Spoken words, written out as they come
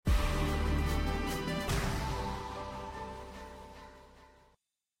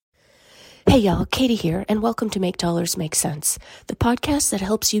Hey y'all, Katie here, and welcome to Make Dollars Make Sense, the podcast that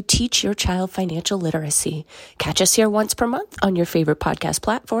helps you teach your child financial literacy. Catch us here once per month on your favorite podcast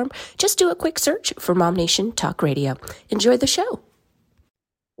platform. Just do a quick search for Mom Nation Talk Radio. Enjoy the show.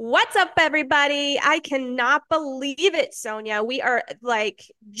 What's up, everybody? I cannot believe it, Sonia. We are like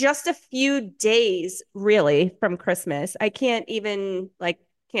just a few days really from Christmas. I can't even.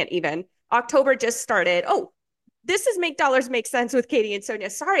 October just started. Oh, this is Make Dollars Make Sense with Katie and Sonia.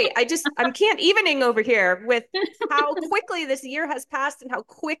 Sorry, I'm can't evening over here with how quickly this year has passed and how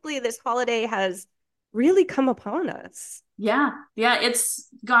quickly this holiday has really come upon us. Yeah, it's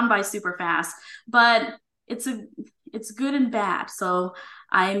gone by super fast, but it's good and bad. So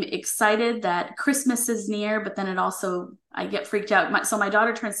I'm excited that Christmas is near, but then I get freaked out. So my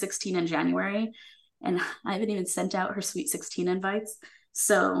daughter turns 16 in January, and I haven't even sent out her sweet 16 invites.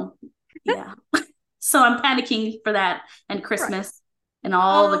 So yeah. So I'm panicking for that and Christmas and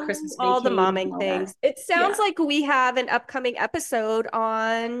all the Christmas all the vacation momming things. that. It sounds like we have an upcoming episode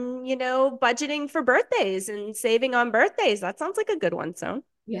on, budgeting for birthdays and saving on birthdays. That sounds like a good one, so.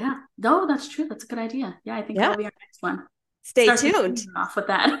 Yeah. No, that's true. That's a good idea. Yeah, I think that'll be our next one. Stay tuned. Off with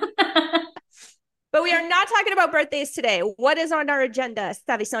that. But we are not talking about birthdays today. What is on our agenda,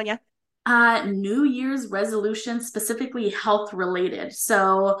 Savvy Sonia? New Year's resolution, specifically health related.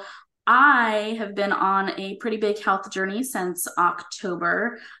 So I have been on a pretty big health journey since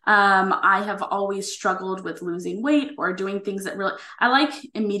October. I have always struggled with losing weight or doing things I like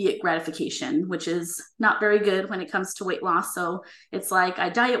immediate gratification, which is not very good when it comes to weight loss. So it's like I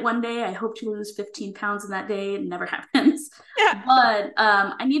diet one day, I hope to lose 15 pounds in that day. It never happens. Yeah. But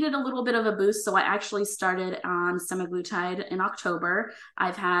I needed a little bit of a boost. So I actually started on semaglutide in October.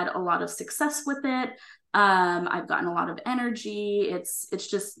 I've had a lot of success with it. I've gotten a lot of energy.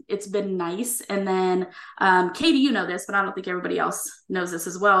 It's been nice. And then, Katie, you know this, but I don't think everybody else knows this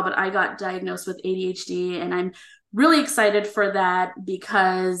as well, but I got diagnosed with ADHD, and I'm really excited for that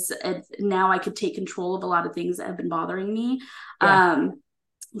because now I could take control of a lot of things that have been bothering me. Yeah.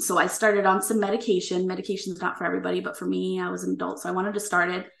 So I started on some medication. Medication's not for everybody, but for me, I was an adult, so I wanted to start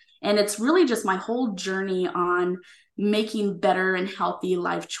it. And it's really just my whole journey on making better and healthy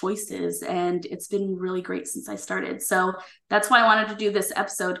life choices. And it's been really great since I started. So that's why I wanted to do this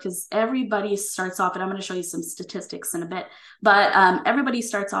episode, because everybody starts off, and I'm going to show you some statistics in a bit, but everybody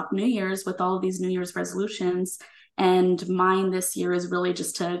starts off New Year's with all of these New Year's resolutions. And mine this year is really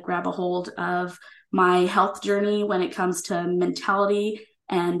just to grab a hold of my health journey when it comes to mentality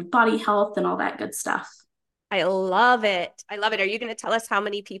and body health and all that good stuff. I love it. I love it. Are you going to tell us how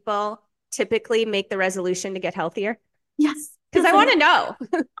many people typically make the resolution to get healthier? Yes. Because I want to know.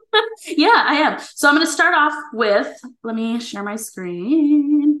 Yeah, I am. So I'm going to start off with, let me share my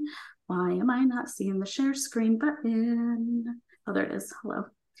screen. Why am I not seeing the share screen button? Oh, there it is. Hello.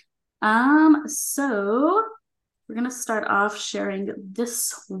 So we're going to start off sharing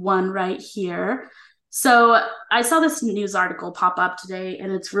this one right here. So I saw this news article pop up today,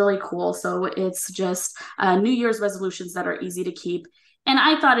 and it's really cool. So it's just New Year's resolutions that are easy to keep. And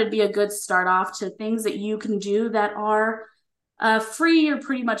I thought it'd be a good start off to things that you can do that are free or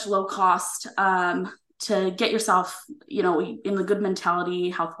pretty much low cost to get yourself, in the good mentality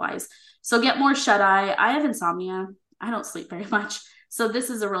health-wise. So get more shut-eye. I have insomnia. I don't sleep very much. So this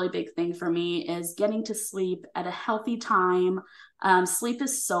is a really big thing for me, is getting to sleep at a healthy time. Sleep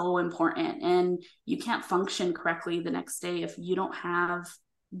is so important, and you can't function correctly the next day if you don't have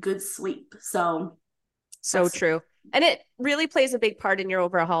good sleep. So true. And it really plays a big part in your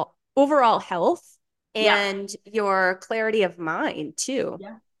overall health and your clarity of mind too.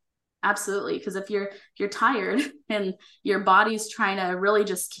 Yeah, absolutely. Because if you're tired and your body's trying to really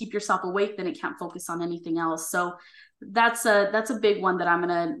just keep yourself awake, then it can't focus on anything else. So that's a big one that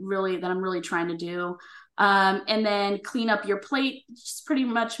I'm really trying to do. And then clean up your plate, just pretty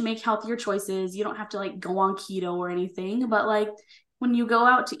much make healthier choices. You don't have to go on keto or anything, but when you go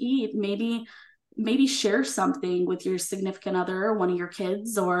out to eat, maybe share something with your significant other or one of your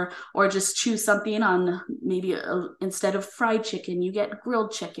kids, or just choose something on instead of fried chicken, you get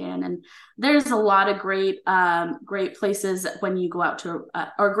grilled chicken. And there's a lot of great places when you go out to,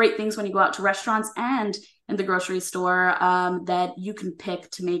 or great things when you go out to restaurants and in the grocery store, that you can pick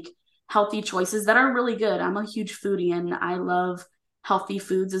to make healthy choices that are really good. I'm a huge foodie, and I love healthy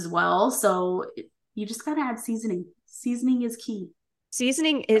foods as well. So you just got to add seasoning. Seasoning is key.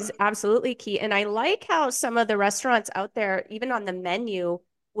 Seasoning is absolutely key. And I like how some of the restaurants out there, even on the menu,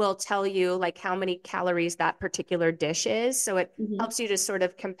 will tell you how many calories that particular dish is. So it helps you to sort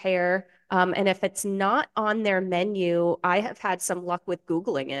of compare. And if it's not on their menu, I have had some luck with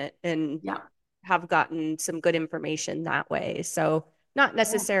Googling it and have gotten some good information that way. So Not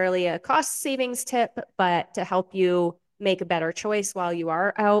necessarily a cost savings tip, but to help you make a better choice while you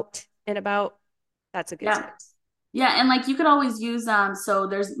are out and about. That's a good Yeah. tip. Yeah, and like you could always use so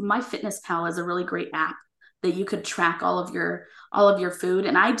there's MyFitnessPal is a really great app that you could track all of your food.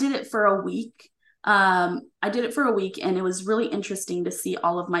 And I did it for a week. I did it for a week and it was really interesting to see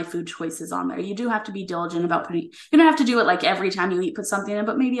all of my food choices on there. You do have to be diligent about putting, you don't have to do it like every time you eat, put something in,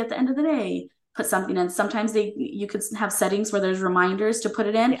 but maybe at the end of the day, put something in. Sometimes you could have settings where there's reminders to put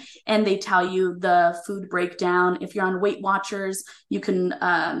it in, Yeah. and they tell you the food breakdown. If you're on Weight Watchers, you can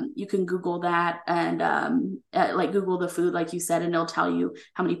Google that and like Google the food, like you said, and it'll tell you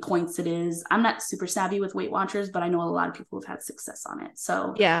how many points it is. I'm not super savvy with Weight Watchers, but I know a lot of people have had success on it.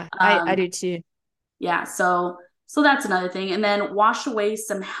 So Yeah, I do too. yeah, so that's another thing. And then wash away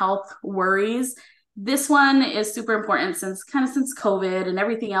some health worries. This one is super important since COVID and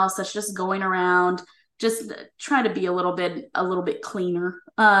everything else that's just going around. Just try to be a little bit cleaner.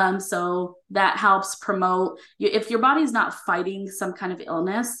 So that helps promote you. If your body's not fighting some kind of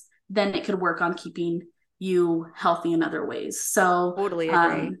illness, then it could work on keeping you healthy in other ways. So Totally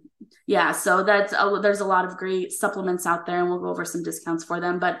agree. yeah, so there's a lot of great supplements out there, and we'll go over some discounts for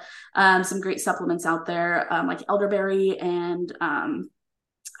them. But some great supplements out there, like elderberry, and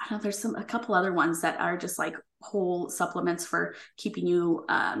I don't know, there's a couple other ones that are just like whole supplements for keeping your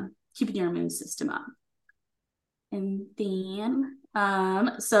immune system up. And then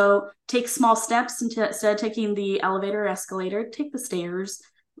so take small steps instead of taking the elevator or escalator, take the stairs.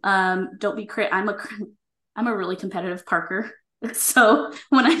 Don't be I'm a really competitive parker. So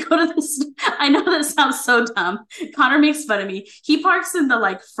when I go to this, I know this sounds so dumb. Connor makes fun of me. He parks in the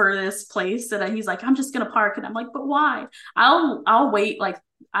like furthest place, and he's like, "I'm just gonna park," and I'm like, "But why?" I'll wait. Like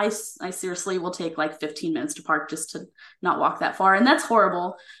I seriously will take like 15 minutes to park just to not walk that far, and that's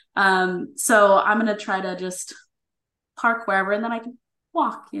horrible. So I'm gonna try to just park wherever, and then I can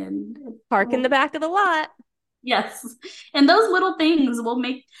walk in. Park in the back of the lot. Yes. And those little things will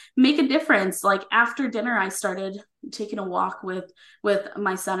make a difference. Like after dinner, I started taking a walk with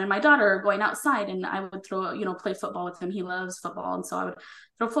my son and my daughter, going outside, and I would play football with him. He loves football. And so I would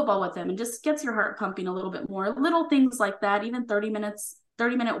throw football with him, and just gets your heart pumping a little bit more. Little things like that, even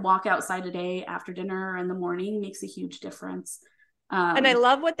 30-minute walk outside a day after dinner or in the morning makes a huge difference. And I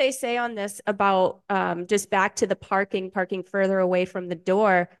love what they say on this about just back to the parking further away from the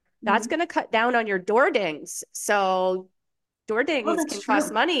door. That's going to cut down on your door dings. So door dings can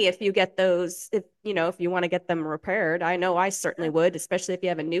cost money if you get those, if you want to get them repaired. I know I certainly would, especially if you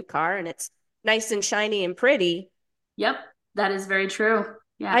have a new car and it's nice and shiny and pretty. Yep, that is very true.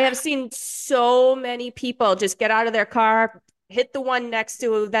 Yeah. I have seen so many people just get out of their car, hit the one next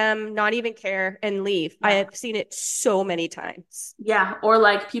to them, not even care, and leave. Yeah. I have seen it so many times. Yeah. Or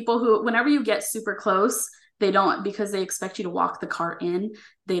like people who, whenever you get super close, they don't, because they expect you to walk the cart in.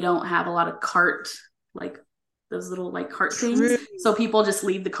 They don't have a lot of cart, like those little like cart things. So people just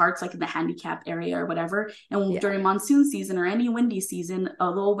leave the carts like in the handicap area or whatever. And during monsoon season or any windy season, a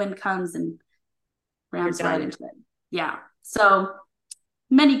little wind comes and rams right into it. Yeah. So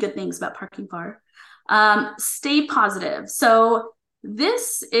many good things about parking far. Stay positive. So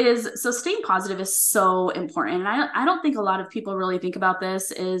staying positive is so important. And I don't think a lot of people really think about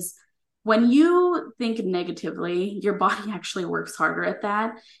this. Is when you think negatively, your body actually works harder at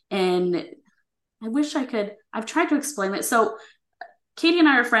that. And I wish I've tried to explain it. So Katie and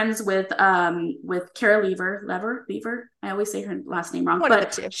I are friends with Kara Lever. I always say her last name wrong,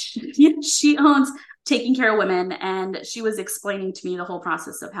 but she owns Taking Care of Women. And she was explaining to me the whole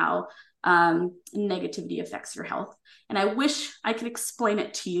process of how negativity affects your health. And I wish I could explain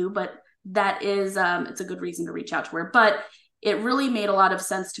it to you, but that is, it's a good reason to reach out to her. But it really made a lot of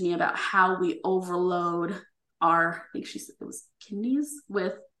sense to me about how we overload I think she said it was kidneys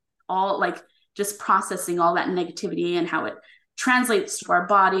with all like just processing all that negativity, and how it translates to our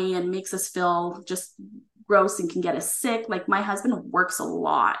body and makes us feel just gross and can get us sick. Like my husband works a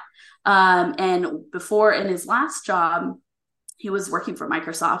lot. And before, in his last job, he was working for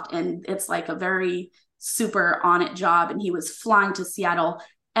Microsoft, and it's like a very super on it job. And he was flying to Seattle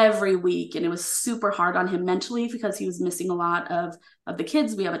every week, and it was super hard on him mentally because he was missing a lot of the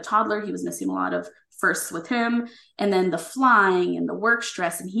kids. We have a toddler. He was missing a lot of firsts with him, and then the flying and the work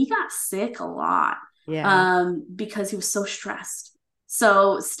stress, and he got sick a lot because he was so stressed.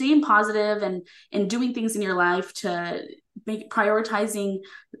 So staying positive and doing things in your life to prioritizing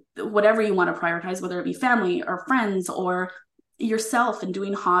whatever you want to prioritize, whether it be family or friends or yourself, and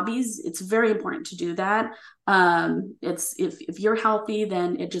doing hobbies. It's very important to do that. It's if you're healthy,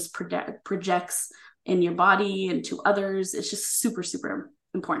 then it just projects in your body and to others. It's just super, super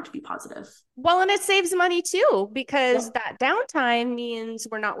important to be positive. Well, and it saves money too, because that downtime means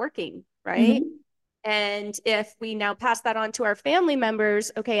we're not working, right? Mm-hmm. And if we now pass that on to our family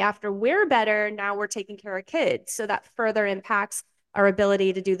members, okay, after we're better, now we're taking care of kids. So that further impacts our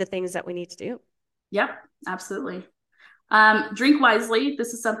ability to do the things that we need to do. Yep, absolutely. Drink wisely.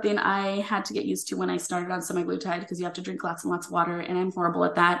 This is something I had to get used to when I started on semaglutide, because you have to drink lots and lots of water, and I'm horrible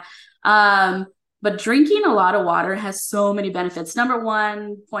at that. But drinking a lot of water has so many benefits. Number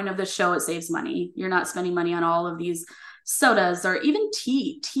one point of the show, it saves money. You're not spending money on all of these sodas or even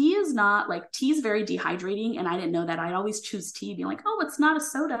tea. Tea is very dehydrating, and I didn't know that. I'd always choose tea, being like, oh, it's not a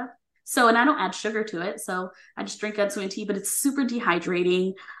soda. So, and I don't add sugar to it. So I just drink unsweetened tea, but it's super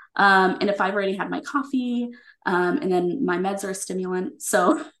dehydrating. And if I've already had my coffee, and then my meds are a stimulant,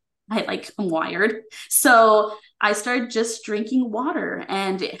 so I'm wired. So I started just drinking water,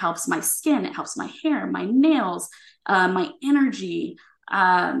 and it helps my skin, it helps my hair, my nails, my energy.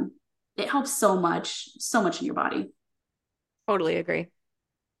 It helps so much in your body. Totally agree.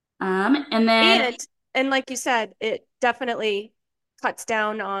 And then and like you said, it definitely cuts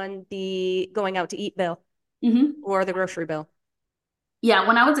down on the going out to eat bill or the grocery bill. Yeah,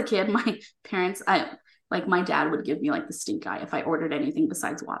 when I was a kid, my parents, my dad would give me like the stink eye if I ordered anything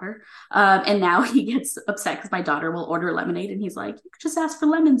besides water. And now he gets upset because my daughter will order lemonade, and he's like, you could just ask for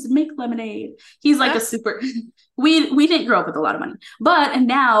lemons and make lemonade. He's like we didn't grow up with a lot of money, and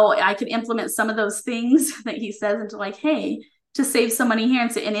now I can implement some of those things that he says into like, hey, to save some money here.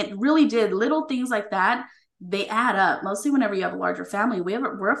 And it really did. Little things like that, they add up. Mostly whenever you have a larger family,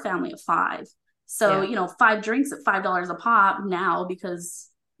 we're a family of 5. So, 5 drinks at $5 a pop now, because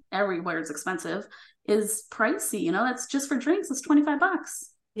everywhere is expensive, is pricey. That's just for drinks. It's $25.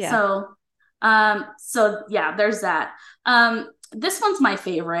 Yeah. So yeah, there's that. This one's my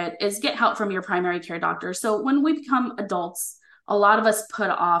favorite, is get help from your primary care doctor. So when we become adults, a lot of us put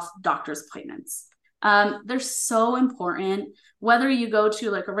off doctor's appointments. They're so important. Whether you go to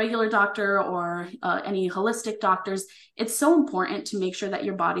like a regular doctor or any holistic doctors, it's so important to make sure that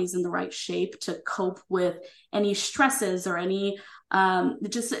your body's in the right shape to cope with any stresses or any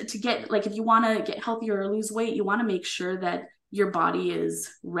just to get, like, if you want to get healthier or lose weight, you want to make sure that your body is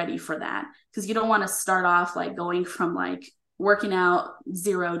ready for that, because you don't want to start off like going from like working out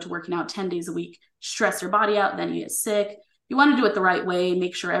 0 to working out 10 days a week, stress your body out, then you get sick. You want to do it the right way,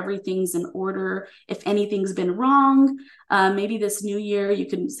 make sure everything's in order. If anything's been wrong, maybe this new year you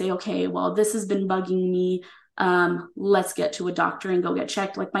can say, okay, well, this has been bugging me. Let's get to a doctor and go get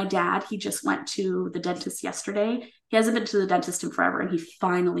checked. Like my dad, he just went to the dentist yesterday. He hasn't been to the dentist in forever, and he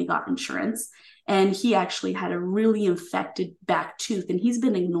finally got insurance. And he actually had a really infected back tooth, and he's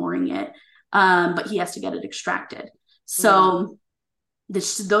been ignoring it. But he has to get it extracted. So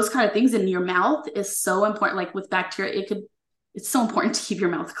those kind of things in your mouth is so important. Like with bacteria, it's so important to keep your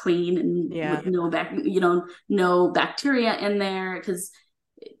mouth clean and with no bacteria in there, because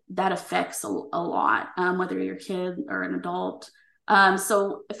that affects a lot, whether you're a kid or an adult.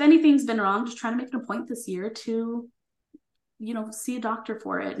 So if anything's been wrong, just try to make an appointment this year to, see a doctor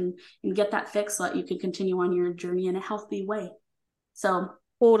for it and get that fixed so that you can continue on your journey in a healthy way. So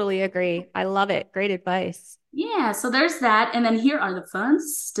totally agree. I love it. Great advice. Yeah. So there's that. And then here are the fun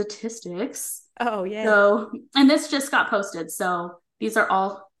statistics. Oh, yeah. So, and this just got posted. So these are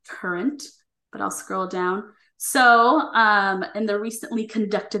all current, but I'll scroll down. So in the recently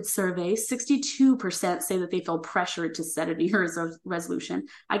conducted survey, 62% say that they feel pressured to set a New Year's resolution.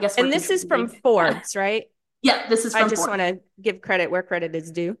 I guess. And this is from Forbes, right? Yeah, this is from Forbes. I just want to give credit where credit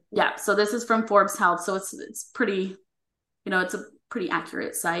is due. Yeah. So this is from Forbes Health. So it's pretty, it's a pretty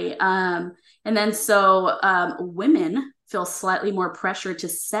accurate site. And then women feel slightly more pressure to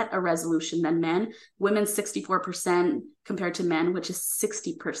set a resolution than men. Women 64% compared to men, which is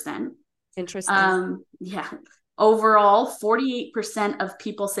 60%. Interesting. Yeah. Overall, 48% of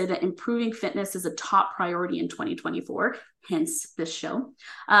people say that improving fitness is a top priority in 2024, hence this show.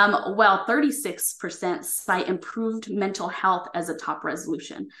 While 36% cite improved mental health as a top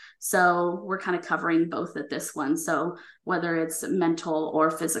resolution. So we're kind of covering both at this one. So whether it's mental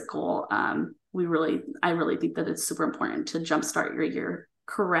or physical, I really think that it's super important to jumpstart your year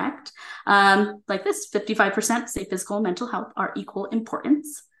correct. Like this, 55% say physical and mental health are equal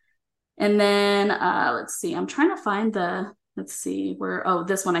importance. And then let's see, I'm trying to find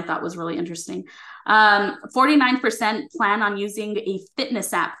this one I thought was really interesting. 49% plan on using a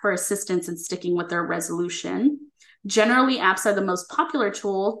fitness app for assistance in sticking with their resolution. Generally, apps are the most popular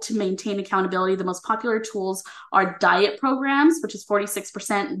tool to maintain accountability. The most popular tools are diet programs, which is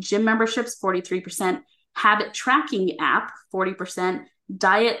 46%, gym memberships, 43%, habit tracking app, 40%,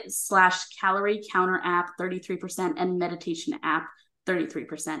 diet/calorie counter app, 33%, and meditation app,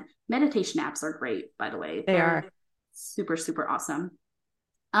 33%. Meditation apps are great, by the way. They are. Super, super awesome.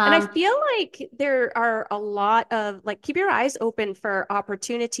 And I feel like there are a lot of like, keep your eyes open for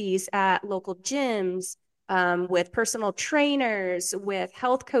opportunities at local gyms, with personal trainers, with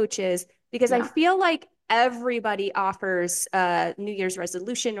health coaches, because I feel like everybody offers a New Year's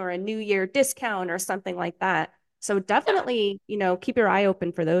resolution or a New Year discount or something like that. So definitely, keep your eye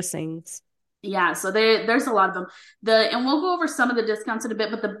open for those things. Yeah, so there's a lot of them. And we'll go over some of the discounts in a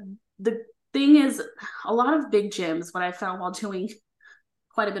bit, but the thing is, a lot of big gyms, what I found while doing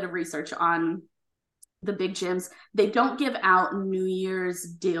quite a bit of research on the big gyms, they don't give out New Year's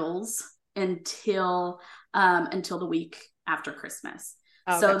deals until the week after Christmas.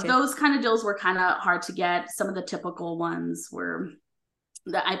 Oh, so gotcha. Those kind of deals were kind of hard to get. Some of the typical ones were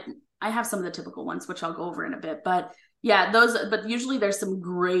that I have some of the typical ones, which I'll go over in a bit, but yeah, but usually there's some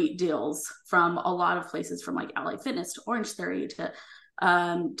great deals from a lot of places, from like LA Fitness to Orange Theory to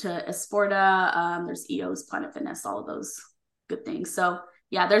Esporta. There's EOS, Planet Fitness, all of those good things. So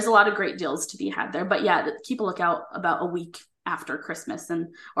yeah, there's a lot of great deals to be had there. But yeah, keep a lookout about a week after Christmas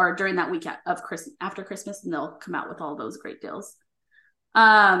or during that week of Christmas, after Christmas, and they'll come out with all those great deals.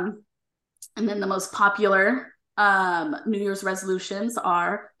 And then the most popular New Year's resolutions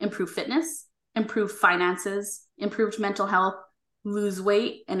are improve fitness, improve finances, improved mental health, lose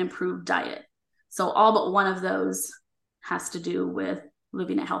weight, and improve diet. So all but one of those has to do with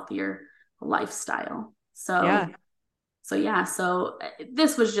living a healthier lifestyle. So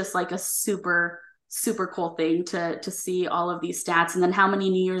this was just like a super, super cool thing to see all of these stats. And then how many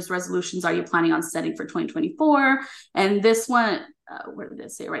New Year's resolutions are you planning on setting for 2024? And this one, where did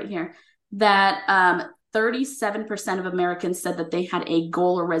it say right here? That 37% of Americans said that they had a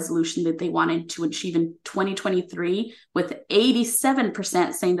goal or resolution that they wanted to achieve in 2023, with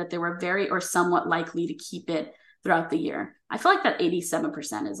 87% saying that they were very or somewhat likely to keep it throughout the year. I feel like that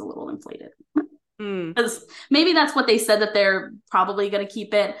 87% is a little inflated. Because maybe that's what they said, that they're probably going to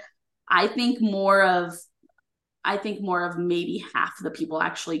keep it. I think more of maybe half of the people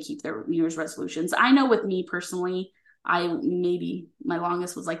actually keep their New Year's resolutions. I know with me personally, maybe my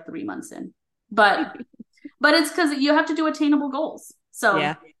longest was like 3 months in, but it's because you have to do attainable goals.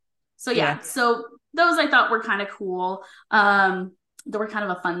 So So those I thought were kind of cool. They were kind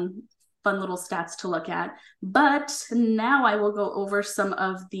of a fun little stats to look at. But now I will go over some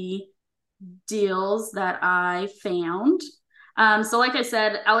of the deals that I found. So like I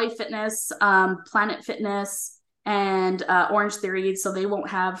said, LA Fitness, Planet Fitness, and Orange Theory, so they won't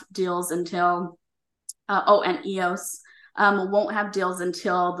have deals until and EOS won't have deals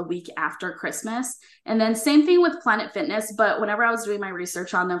until the week after Christmas. And then same thing with Planet Fitness, but whenever I was doing my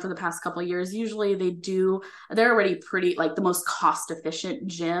research on them for the past couple of years, usually they're already pretty like the most cost efficient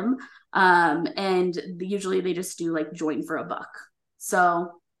gym. And usually they just do like join for $1.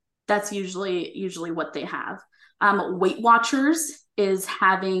 So that's usually what they have. Weight Watchers is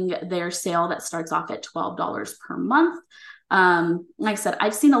having their sale that starts off at $12 per month. Like I said,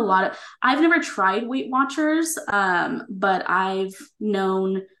 I've never tried Weight Watchers, but I've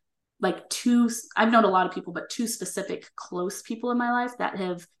known a lot of people, but 2 specific close people in my life that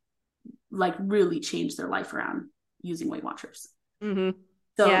have like really changed their life around using Weight Watchers. Mm-hmm.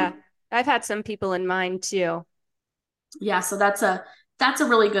 So yeah, I've had some people in mind too. Yeah, so that's a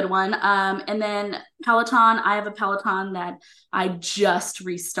really good one. And then Peloton, I have a Peloton that I just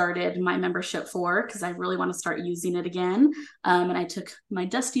restarted my membership for because I really want to start using it again. And I took my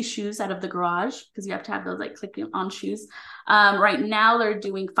dusty shoes out of the garage because you have to have those like click on shoes. Right now they're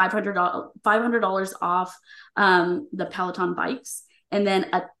doing $500 off the Peloton bikes, and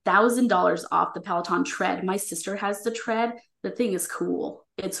then $1,000 off the Peloton tread. My sister has the tread. The thing is cool.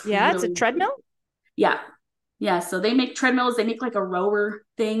 It's a treadmill. Yeah, so they make treadmills, they make like a rower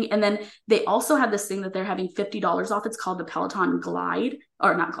thing. And then they also have this thing that they're having $50 off. It's called the Peloton Guide.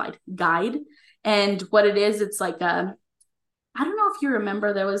 And what it is, it's like I don't know if you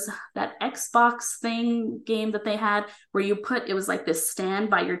remember, there was that Xbox game that they had where it was like this stand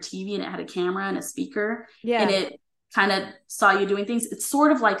by your TV and it had a camera and a speaker. Yeah. And it kind of saw you doing things. It's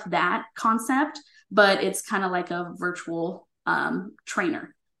sort of like that concept, but it's kind of like a virtual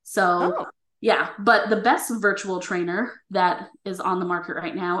trainer. So yeah, but the best virtual trainer that is on the market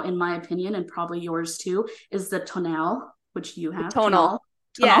right now, in my opinion, and probably yours too, is the Tonal, which you have. Tonal.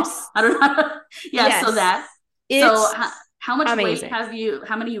 Yes. I don't know. Yeah. Yes. So how much amazing. Weight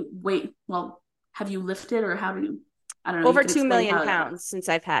have you lifted, or how do you, I don't know. Over 2 million pounds since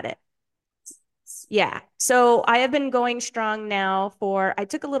I've had it. Yeah. So I have been going strong now I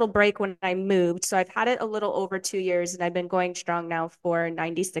took a little break when I moved. So I've had it a little over 2 years, and I've been going strong now for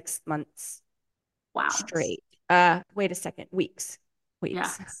 96 months. Wow. Straight. Wait a second. Weeks. Yeah.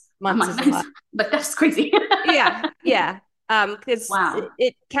 weeks. I'm Months like, is a lot. that's crazy. Yeah, yeah. Because Wow.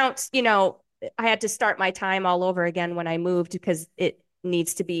 it counts, I had to start my time all over again when I moved because it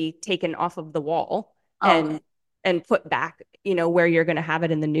needs to be taken off of the wall Oh, okay. and put back, where you're going to have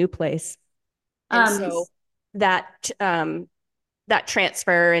it in the new place. And Um, so that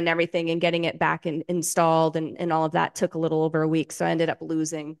transfer and everything and getting it back installed and all of that took a little over a week. So I ended up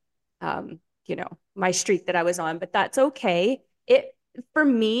losing, my streak that I was on, but that's okay. For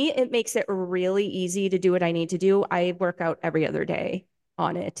me, it makes it really easy to do what I need to do. I work out every other day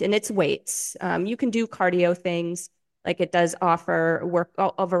on it, and it's weights. You can do cardio things. Like it does offer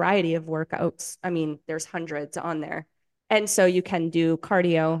a variety of workouts. I mean, there's hundreds on there. And so you can do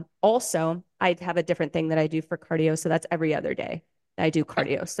cardio. Also, I have a different thing that I do for cardio. So that's every other day I do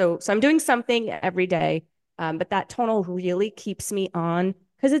cardio. So I'm doing something every day. But that tonal really keeps me on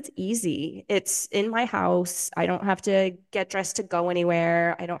because it's easy. It's in my house. I don't have to get dressed to go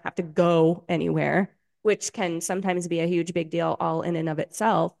anywhere. I don't have to go anywhere, which can sometimes be a huge big deal all in and of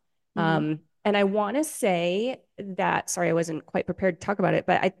itself. mhm. And I want to say that, sorry, I wasn't quite prepared to talk about it,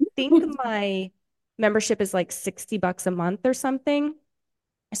 but I think my membership is like $60 a month or something.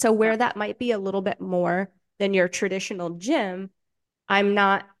 So Yeah. where that might be a little bit more than your traditional gym, I'm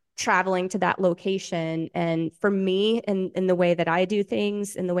not traveling to that location. And for me, in the way that I do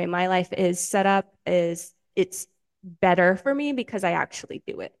things, in the way my life is set up, is it's better for me because I actually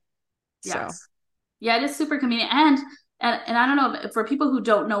do it. So Yes. Yeah, it is super convenient. And I don't know for people who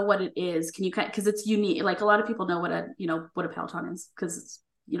don't know what it is, can you because it's unique. Like a lot of people know what a Peloton is because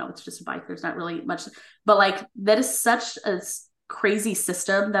it's just a bike. There's not really much, but like that is such a crazy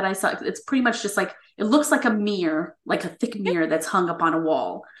system that I saw. It's pretty much just like it looks like a mirror, like a thick yep, mirror that's hung up on a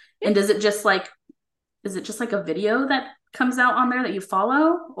wall. yep. And is it just like a video that comes out on there that you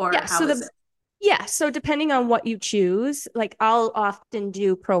follow, or Yeah. how is it? Yeah. So depending on what you choose, like I'll often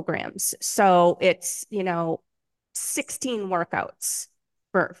do programs. So it's, 16 workouts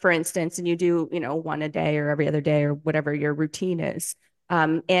for instance, and you do, one a day or every other day or whatever your routine is.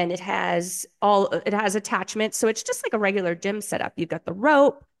 And it has attachments. So it's just like a regular gym setup. You've got the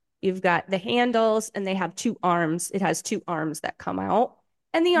rope, you've got the handles, and they have two arms. It has two arms that come out,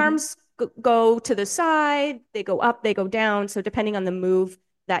 and the Mhm. arms go to the side, they go up, they go down. So depending on the move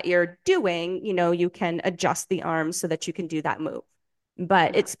that you're doing, you can adjust the arms so that you can do that move.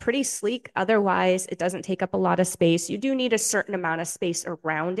 But Yeah. it's pretty sleek. Otherwise, it doesn't take up a lot of space. You do need a certain amount of space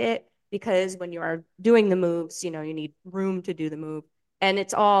around it because when you are doing the moves, you need room to do the move. And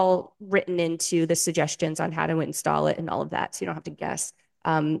it's all written into the suggestions on how to install it and all of that. So you don't have to guess.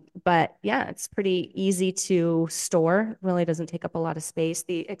 But yeah, it's pretty easy to store. It really doesn't take up a lot of space.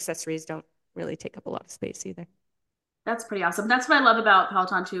 The accessories don't really take up a lot of space either. That's pretty awesome. That's what I love about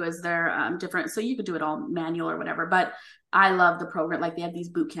Peloton too, is they're different. So you could do it all manual or whatever, but I love the program. Like they have these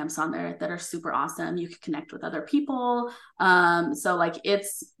boot camps on there that are super awesome. You can connect with other people. So like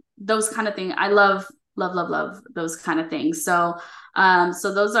it's those kind of things. I love, love, love, love those kind of things. So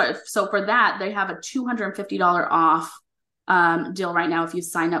for that, they have a $250 off deal right now if you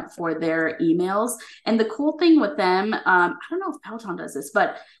sign up for their emails. And the cool thing with them, I don't know if Peloton does this,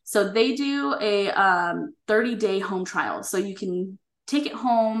 but so they do a 30-day home trial. So you can take it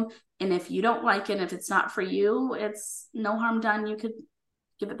home. And if you don't like it, if it's not for you, it's no harm done. You could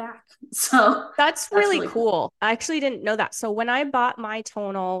give it back. So That's that's really really cool. cool. I actually didn't know that. So when I bought my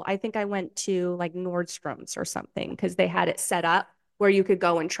tonal, I think I went to like Nordstrom's or something because they had it set up where you could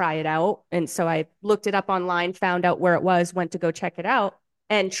go and try it out. And so I looked it up online, found out where it was, went to go check it out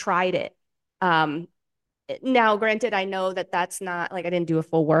and tried it. Um, Now, granted, I know that that's not like I didn't do a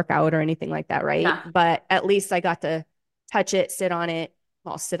full workout or anything like that, right? Yeah. But at least I got to touch it, sit on it.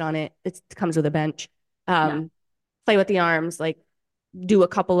 I'll sit on it. It comes with a bench. Yeah. Play with the arms, like do a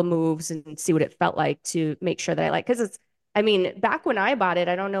couple of moves and see what it felt like to make sure that I like, because I mean, back when I bought it,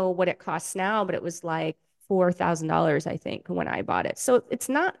 I don't know what it costs now, but it was like $4,000, I think, when I bought it. So it's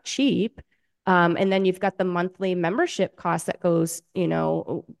not cheap. And then you've got the monthly membership cost that goes,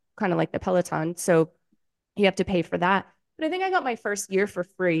 kind of like the Peloton. So you have to pay for that. But I think I got my first year for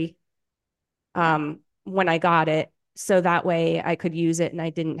free Yeah. when I got it. So that way I could use it and I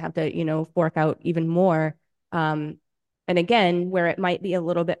didn't have to, fork out even more. Um, and again, where it might be a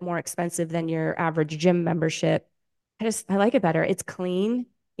little bit more expensive than your average gym membership, I like it better. It's clean.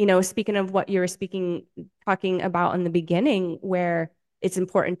 Speaking of what you were talking about in the beginning, where it's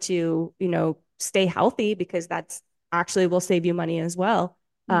important to, stay healthy because that's actually will save you money as well.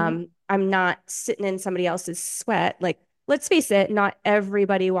 Mhm. I'm not sitting in somebody else's sweat. Like, let's face it, not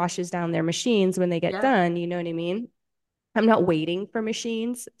everybody washes down their machines when they get Yeah. done. You know what I mean? I'm not waiting for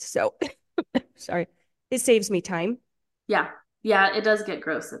machines. So, sorry, it saves me time. Yeah. Yeah, it does get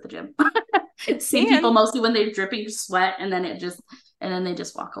gross at the gym. It See people can. mostly when they're dripping sweat and then they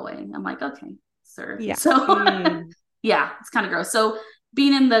just walk away. I'm like, okay, sir. Yeah. So yeah, it's kind of gross. So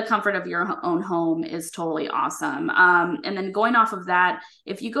being in the comfort of your own home is totally awesome. And then going off of that,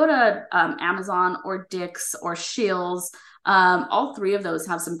 if you go to Amazon or Dick's or Scheels, all three of those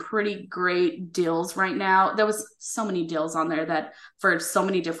have some pretty great deals right now. There was so many deals on there that for so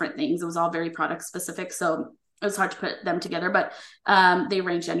many different things, it was all very product specific. So it was hard to put them together, but they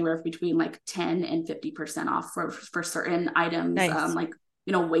range anywhere between like 10 and 50% off for certain items, Nice. like,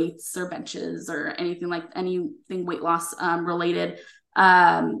 weights or benches or anything weight loss related.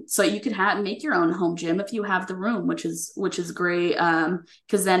 So you could make your own home gym if you have the room, which is great.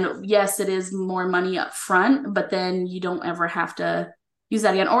 Cause then yes, it is more money up front, but then you don't ever have to use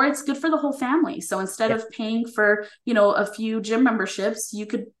that again, or it's good for the whole family. So instead of paying for, a few gym memberships, you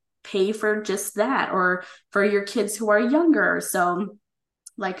could pay for just that, or for your kids who are younger. So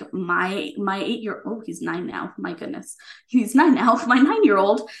like my 8-year-old, oh, he's 9 now. My goodness. He's 9 now. My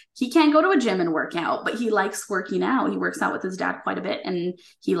 9-year-old, he can't go to a gym and work out, but he likes working out. He works out with his dad quite a bit and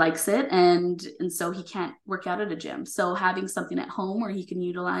he likes it. And so he can't work out at a gym. So having something at home where he can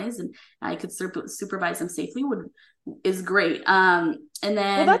utilize and I could supervise him safely is great. And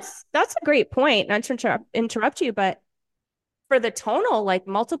then That's a great point. Not to interrupt you, but for the tonal, like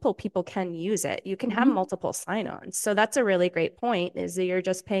multiple people can use it. You can have multiple sign-ons. So that's a really great point, is that you're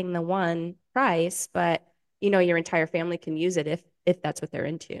just paying the one price, but your entire family can use it if that's what they're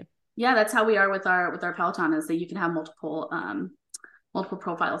into. Yeah, that's how we are with our Peloton, is that you can have multiple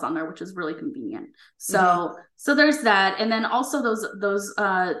profiles on there, which is really convenient. So there's that. And then also those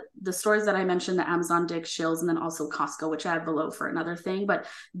the stores that I mentioned, the Amazon, Dick's, Scheels, and then also Costco, which I have below for another thing, but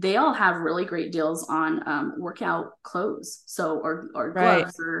they all have really great deals on workout clothes. So or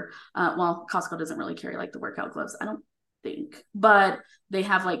gloves, or well, Costco doesn't really carry like the workout gloves, I don't think, but they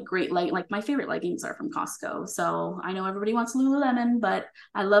have like great like my favorite leggings are from Costco. So I know everybody wants Lululemon, but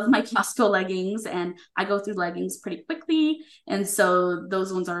I love my Costco leggings and I go through leggings pretty quickly. And so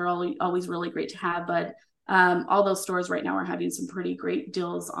those ones are always really great to have. But all those stores right now are having some pretty great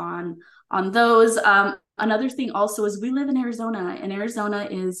deals on those. Another thing also is we live in Arizona, and Arizona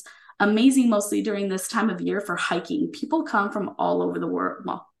is amazing mostly during this time of year for hiking. People come from all over the world.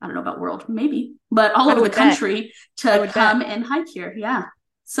 Well, I don't know about world, maybe, but all over the country to come and hike here. Yeah.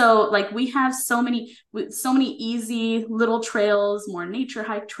 So like we have so many easy little trails, more nature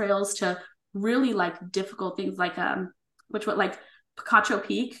hike trails, to really like difficult things like like Picacho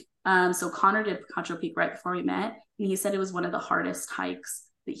Peak. So Connor did Picacho Peak right before we met, and he said it was one of the hardest hikes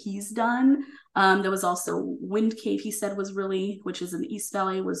that he's done. There was also Wind Cave, he said which is in the East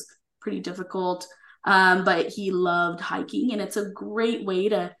Valley, was pretty difficult. But he loved hiking, and it's a great way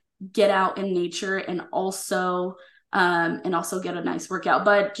to get out in nature and also get a nice workout.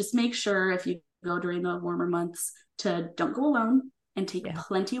 But just make sure if you go during the warmer months to don't go alone, and take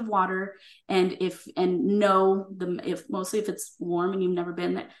plenty of water. And if it's warm and you've never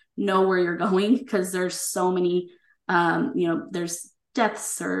been there, know where you're going, because there's so many, there's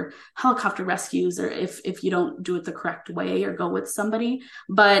deaths or helicopter rescues, or if you don't do it the correct way or go with somebody.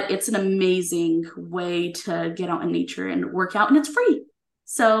 But it's an amazing way to get out in nature and work out, and it's free.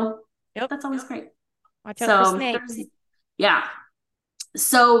 So that's always great. Watch out for snakes. Yeah.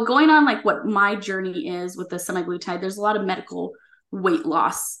 So going on like what my journey is with the semaglutide, there's a lot of medical weight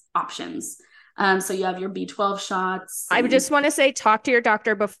loss options. So you have your B12 shots. I just want to say, talk to your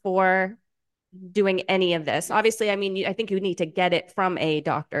doctor before doing any of this. Obviously, I mean, I think you need to get it from a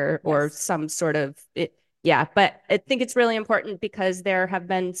doctor or some sort of but I think it's really important, because there have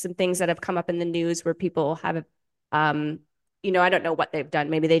been some things that have come up in the news where people have, I don't know what they've done.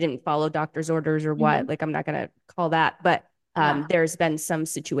 Maybe they didn't follow doctor's orders or what. Like, I'm not going to call that, but there's been some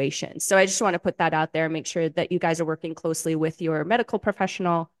situations. So I just want to put that out there, make sure that you guys are working closely with your medical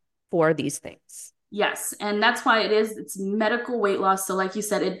professional for these things. Yes. And that's why it's medical weight loss. So like you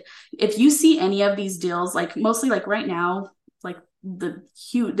said, if you see any of these deals, like mostly like right now, like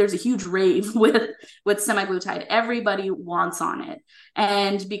there's a huge rave with semaglutide. Everybody wants on it.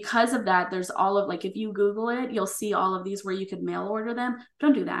 And because of that, there's all of like, if you Google it, you'll see all of these where you could mail order them.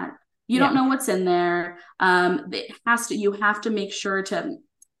 Don't do that. You don't know what's in there. You have to make sure to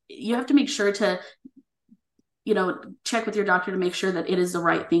check with your doctor to make sure that it is the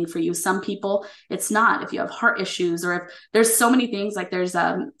right thing for you. Some people, it's not. If you have heart issues, or if there's so many things, like there's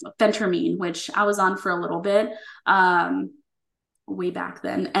phentermine, which I was on for a little bit way back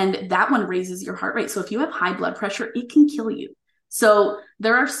then, and that one raises your heart rate. So if you have high blood pressure, it can kill you. So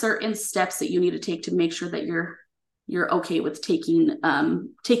there are certain steps that you need to take to make sure that you're you're okay with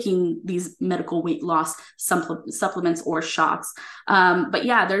taking these medical weight loss supplements or shots. But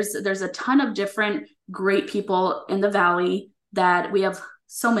yeah, there's a ton of different great people in the Valley that we have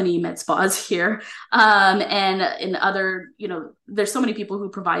so many med spas here. And in other, there's so many people who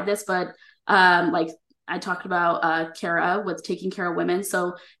provide this, but like I talked about Kara with Taking Care of Women.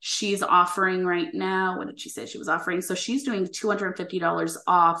 So she's offering right now, what did she say she was offering? So she's doing $250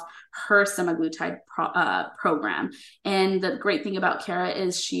 off her semaglutide program. And the great thing about Kara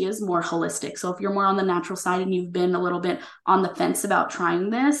is she is more holistic. So if you're more on the natural side and you've been a little bit on the fence about trying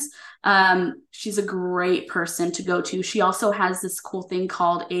this, she's a great person to go to. She also has this cool thing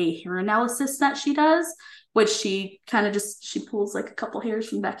called a hair analysis that she does, which she kind of she pulls like a couple hairs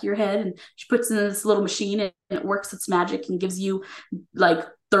from the back of your head and she puts in this little machine and it works its magic and gives you like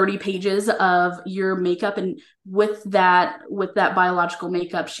 30 pages of your makeup. And with that biological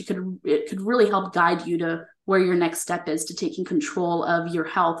makeup, it could really help guide you to where your next step is to taking control of your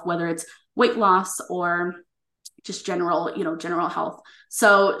health, whether it's weight loss or just general health.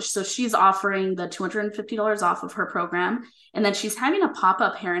 So she's offering the $250 off of her program. And then she's having a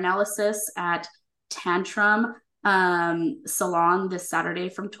pop-up hair analysis at Tantrum Salon this Saturday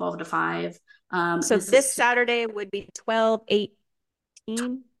from 12 to 5. So this Saturday would be 12,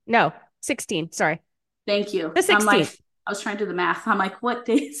 18? No, 16. Sorry. Thank you. The 16th. I was trying to do the math. I'm like, what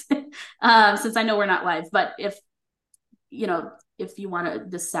days? Since I know we're not live, but if you want to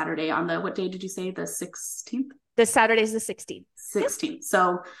this Saturday on what day did you say? The 16th? This Saturday is the 16th. 16th. Yep.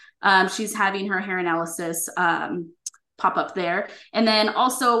 So she's having her hair analysis pop up there. And then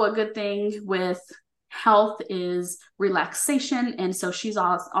also a good thing with health is relaxation. And so she's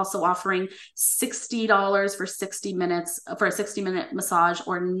also offering $60 for 60 minutes for a 60-minute massage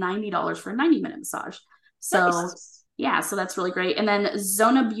or $90 for a 90-minute massage. So nice. Yeah, so that's really great. And then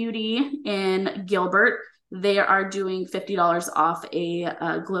Zona Beauty in Gilbert, they are doing $50 off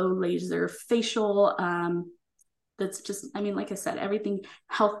a glow laser facial. That's just, like I said, everything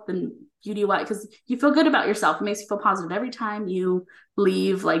health and beauty wise, because you feel good about yourself. It makes you feel positive every time you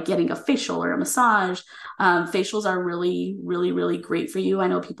leave, like getting a facial or a massage. Facials are really, really, really great for you. I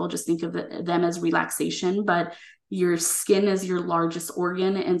know people just think of them as relaxation, but your skin is your largest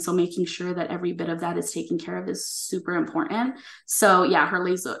organ. And so making sure that every bit of that is taken care of is super important. So yeah, her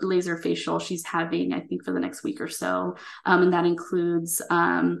laser facial, she's having, I think for the next week or so. And that includes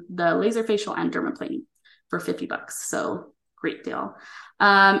the laser facial and dermaplaning for $50. So great deal.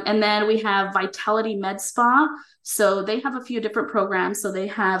 And then we have Vitality Med Spa. So they have a few different programs. So they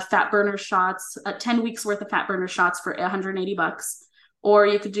have fat burner shots, 10 weeks worth of fat burner shots for $180. Or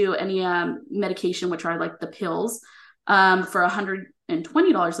you could do any medication, which are like the pills, for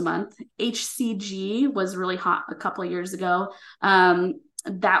 $120 a month. HCG was really hot a couple of years ago.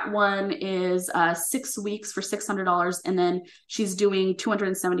 That one is 6 weeks for $600. And then she's doing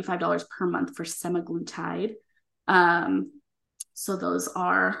 $275 per month for semaglutide. So those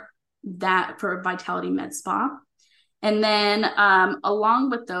are that for Vitality Med Spa. And then along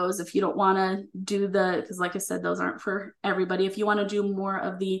with those, if you don't want to do because like I said, those aren't for everybody. If you want to do more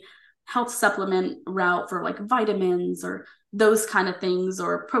of the health supplement route for like vitamins or those kind of things,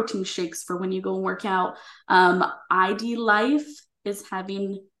 or protein shakes for when you go and work out, ID Life is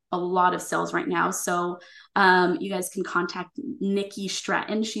having a lot of sales right now. So you guys can contact Nikki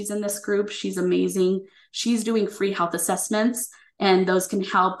Stratton. She's in this group. She's amazing. She's doing free health assessments, and those can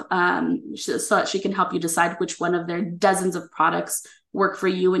help so that she can help you decide which one of their dozens of products work for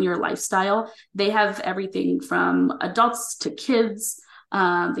you and your lifestyle. They have everything from adults to kids.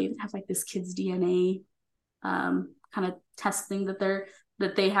 They even have like this kids DNA kind of test thing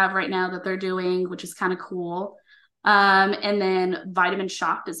that they have right now that they're doing, which is kind of cool. And then Vitamin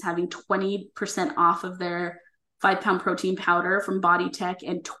Shop is having 20% off of their 5-pound protein powder from Body Tech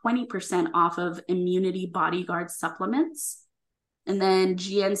and 20% off of Immunity Bodyguard supplements. And then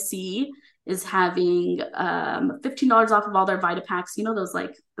GNC is having $15 off of all their Vitapacks. You know, those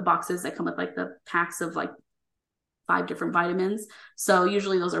like the boxes that come with like the packs of like 5 different vitamins. So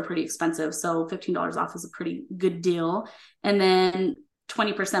usually those are pretty expensive. So $15 off is a pretty good deal. And then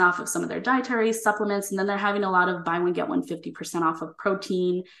 20% off of some of their dietary supplements. And then they're having a lot of buy one, get one 50% off of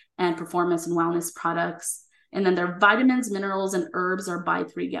protein and performance and wellness products. And then their vitamins, minerals, and herbs are buy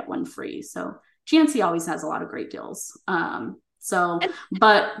 3, get 1 free. So GNC always has a lot of great deals. Go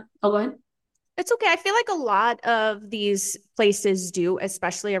ahead. It's okay. I feel like a lot of these places do,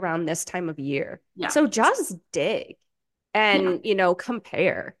 especially around this time of year. Yeah. So just dig and,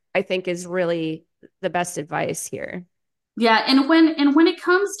 compare, I think is really the best advice here. Yeah, and when it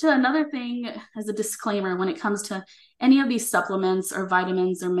comes to another thing, as a disclaimer, when it comes to any of these supplements or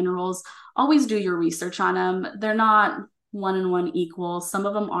vitamins or minerals, always do your research on them. They're not one and one equal. Some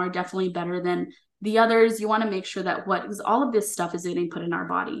of them are definitely better than the others. You want to make sure that what, because all of this stuff is getting put in our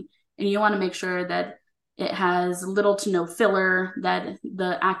body, and you want to make sure that it has little to no filler, that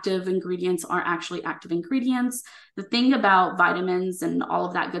the active ingredients are actually active ingredients. The thing about vitamins and all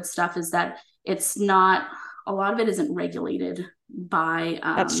of that good stuff is that it's not, a lot of it isn't regulated by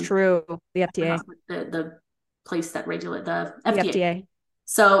That's true. The FDA. the place that regulate the The FDA. FDA.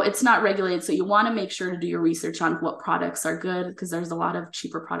 So it's not regulated. So you want to make sure to do your research on what products are good, because there's a lot of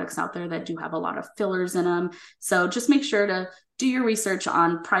cheaper products out there that do have a lot of fillers in them. So just make sure to do your research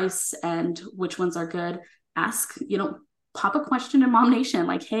on price and which ones are good. Ask, pop a question in Mom Nation,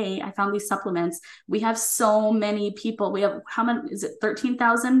 like, hey, I found these supplements. We have so many people. We have, how many, is it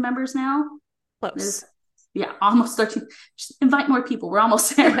 13,000 members now? Close. Yeah, almost 13. Just invite more people. We're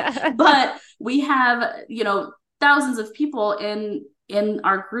almost there. But we have, thousands of people in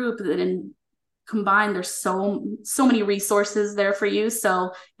our group that combined, there's so many resources there for you.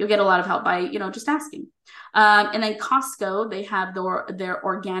 So you'll get a lot of help by, just asking. And then Costco, they have their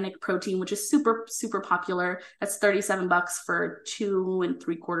organic protein, which is super, super popular. That's $37 for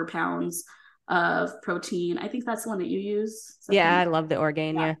 2.75 pounds of protein. I think that's the one that you use. Yeah, I love the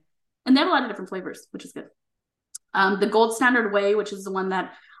Orgain. Yeah. And they have a lot of different flavors, which is good. The Gold Standard Whey, which is the one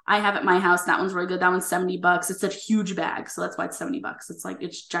that I have at my house, that one's really good. That one's $70. It's a huge bag, so that's why it's $70.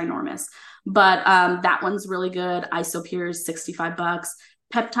 It's ginormous. But that one's really good. Isopure is $65.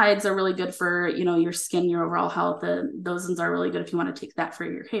 Peptides are really good for, your skin, your overall health. Those ones are really good if you want to take that for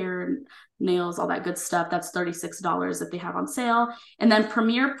your hair and nails, all that good stuff. That's $36 that they have on sale. And then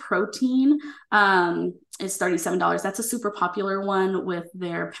Premier Protein is $37. That's a super popular one with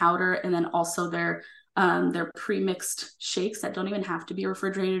their powder, and then also their pre-mixed shakes that don't even have to be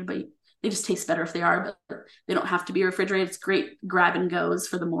refrigerated, but they just taste better if they are, but they don't have to be refrigerated. It's great grab and goes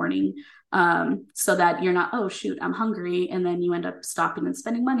for the morning, so that you're not, oh shoot, I'm hungry, and then you end up stopping and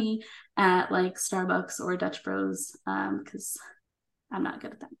spending money at like Starbucks or Dutch Bros, because I'm not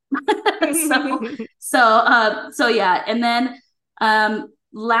good at that. so yeah. And then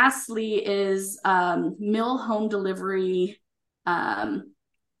lastly is meal home delivery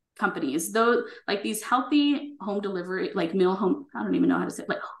companies, though, like these healthy home delivery, like meal home, I don't even know how to say it,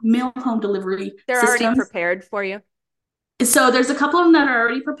 like meal home delivery They're systems. already prepared for you. So there's a couple of them that are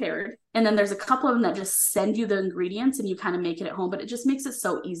already prepared, and then there's a couple of them that just send you the ingredients and you kind of make it at home. But it just makes it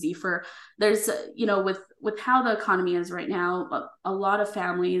so easy for, there's, with how the economy is right now, a lot of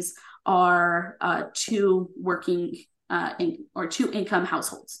families are two working or two income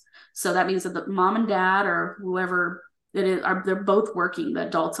households. So that means that the mom and dad or whoever they're both working, the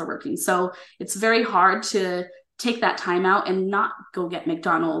adults are working. So it's very hard to take that time out and not go get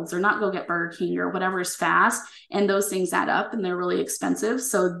McDonald's or not go get Burger King or whatever is fast. And those things add up and they're really expensive.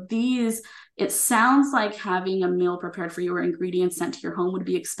 So it sounds like having a meal prepared for you or ingredients sent to your home would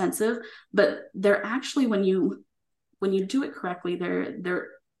be expensive, but they're actually, when you do it correctly, they're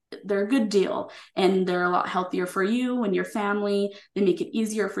a good deal, and they're a lot healthier for you and your family. They make it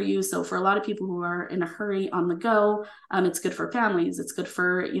easier for you. So for a lot of people who are in a hurry on the go, it's good for families. It's good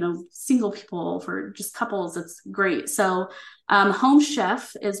for, single people, for just couples. It's great. So Home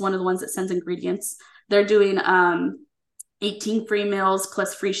Chef is one of the ones that sends ingredients. They're doing 18 free meals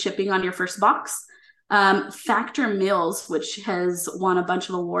plus free shipping on your first box. Factor Meals, which has won a bunch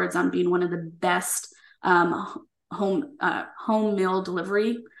of awards on being one of the best home meal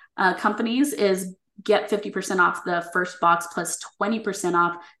delivery companies, is get 50% off the first box plus 20%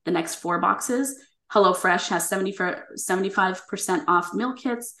 off the next 4 boxes. HelloFresh has 75% off meal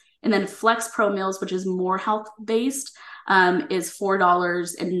kits. And then Flex Pro Meals, which is more health-based, is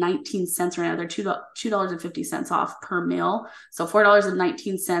 $4.19 right now. They're $2.50 off per meal. So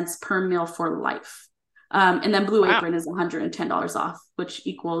 $4.19 per meal for life. And then Blue Apron is $110 off, which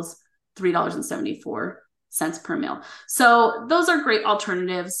equals $3.74 per meal. So those are great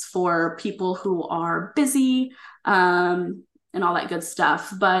alternatives for people who are busy, and all that good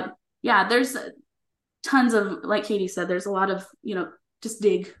stuff. But yeah, there's tons of, like Katie said, there's a lot of, just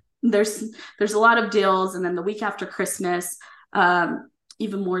dig. There's a lot of deals. And then the week after Christmas,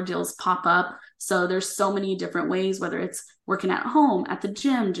 even more deals pop up. So there's so many different ways, whether it's working at home, at the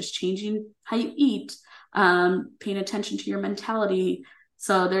gym, just changing how you eat, paying attention to your mentality.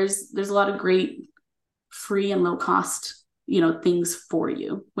 So there's a lot of great free and low cost, things for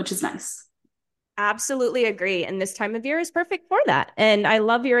you, which is nice. Absolutely agree. And this time of year is perfect for that. And I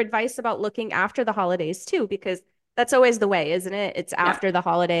love your advice about looking after the holidays too, because that's always the way, isn't it? It's after the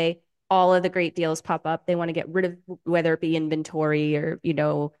holiday, all of the great deals pop up. They want to get rid of whether it be inventory or,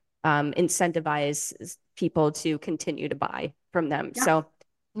 incentivize people to continue to buy from them. Yeah. So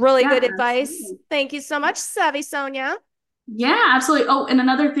really Yeah, good advice. absolutely. Thank you so much, Savvy Sonia. Yeah, absolutely. Oh, and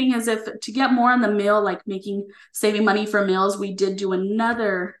another thing is if to get more on the meal, like saving money for meals, we did do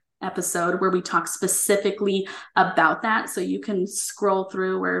another episode where we talk specifically about that. So you can scroll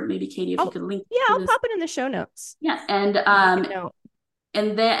through, or maybe Katie, if you could link Yeah, to I'll this. pop it in the show notes. Yeah, and No.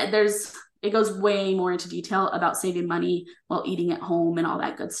 there's it goes way more into detail about saving money while eating at home and all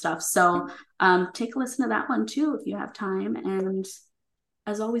that good stuff. So take a listen to that one too if you have time. And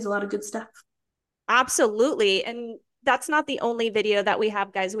as always, a lot of good stuff. Absolutely. And that's not the only video that we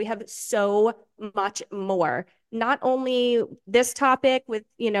have, guys. We have so much more. Not only this topic with,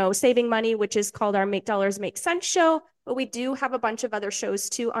 saving money, which is called our Make Dollars Make Sense show, but we do have a bunch of other shows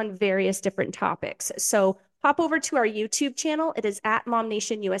too on various different topics. So hop over to our YouTube channel. It is at Mom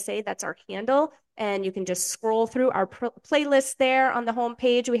Nation USA. That's our handle. And you can just scroll through our playlist there on the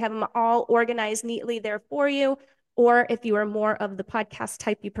homepage. We have them all organized neatly there for you. Or if you are more of the podcast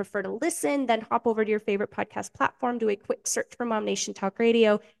type you prefer to listen, then hop over to your favorite podcast platform, do a quick search for Mom Nation Talk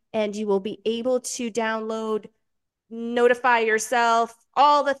Radio, and you will be able to download, notify yourself,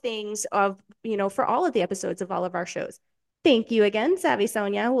 all the things for all of the episodes of all of our shows. Thank you again, Savvy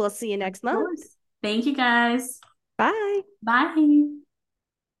Sonia. We'll see you next month. Thank you, guys. Bye. Bye.